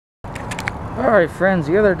Alright friends,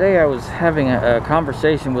 the other day I was having a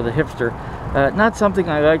conversation with a hipster. Not something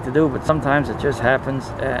I like to do, but sometimes it just happens.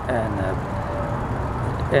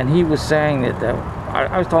 And he was saying that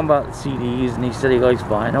I was talking about CDs, and he said he likes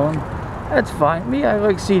vinyl, and that's fine. Me, I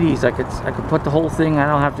like CDs. I could put the whole thing. I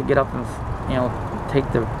don't have to get up and, you know, take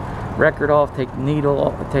the record off, take the needle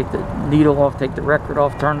off, take the record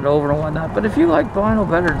off, turn it over and whatnot. But if you like vinyl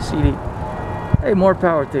better than CD, hey, more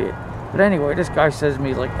power to you. But anyway, this guy says to me,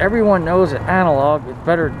 he's like, everyone knows that analog is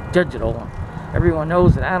better than digital. Everyone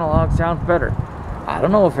knows that analog sounds better. I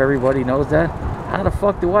don't know if everybody knows that. How the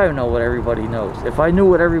fuck do I know what everybody knows? If I knew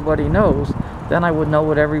what everybody knows, then I would know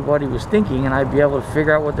what everybody was thinking, and I'd be able to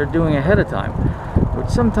figure out what they're doing ahead of time. Which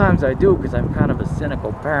sometimes I do, because I'm kind of a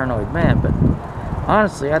cynical, paranoid man. But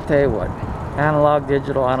honestly, I tell you what, analog,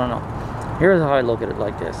 digital, I don't know. Here's how I look at it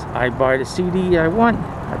like this. I buy the CD I want,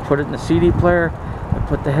 I put it in the CD player, I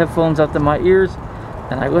put the headphones up to my ears,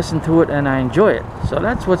 and I listen to it and I enjoy it. So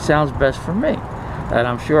that's what sounds best for me. And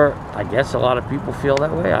I'm sure, I guess a lot of people feel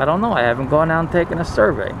that way. I don't know. I haven't gone out and taken a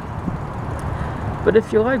survey. But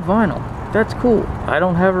if you like vinyl, that's cool. I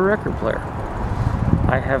don't have a record player.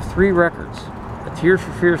 I have 3 records. A Tears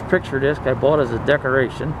for Fears picture disc I bought as a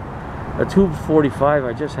decoration. A Tube 45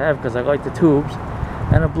 I just have because I like the tubes.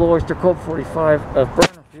 And a Blue Oyster Cult 45 of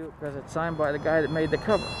Burner Few because it's signed by the guy that made the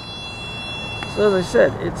cover. So as I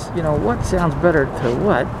said, it's, you know, what sounds better to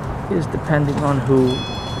what is depending on who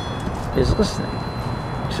is listening.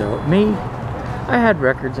 So me, I had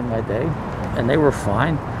records in my day and they were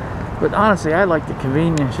fine, but honestly I like the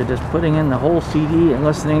convenience of just putting in the whole CD and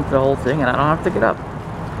listening to the whole thing, and I don't have to get up.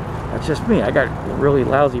 That's just me. I got really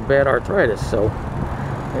lousy bad arthritis, so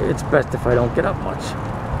it's best if I don't get up much.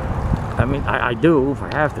 I mean, I do if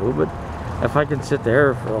I have to, but if I can sit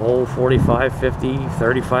there for the whole 45, 50,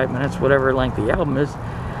 35 minutes, whatever length the album is,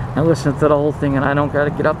 and listen to the whole thing and I don't got to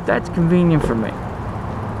get up, that's convenient for me.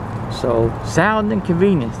 So, sound and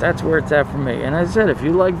convenience, that's where it's at for me. And as I said, if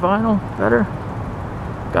you like vinyl better,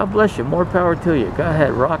 God bless you, more power to you. Go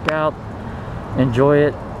ahead, rock out, enjoy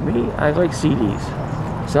it. Me, I like CDs.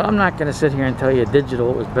 So I'm not going to sit here and tell you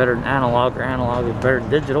digital is better than analog or analog is better than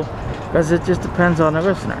digital, because it just depends on the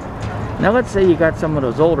listener. Now let's say you got some of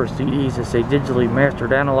those older CDs that say digitally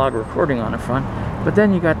mastered analog recording on the front, but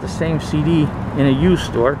then you got the same CD in a used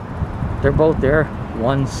store. They're both there.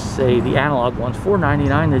 One's, say, the analog one's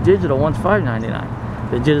 $4.99, the digital one's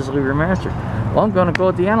 $5.99. The digitally remastered. Well, I'm going to go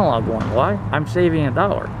with the analog one. Why? I'm saving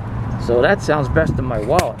 $1. So that sounds best in my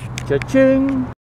wallet. Cha-ching!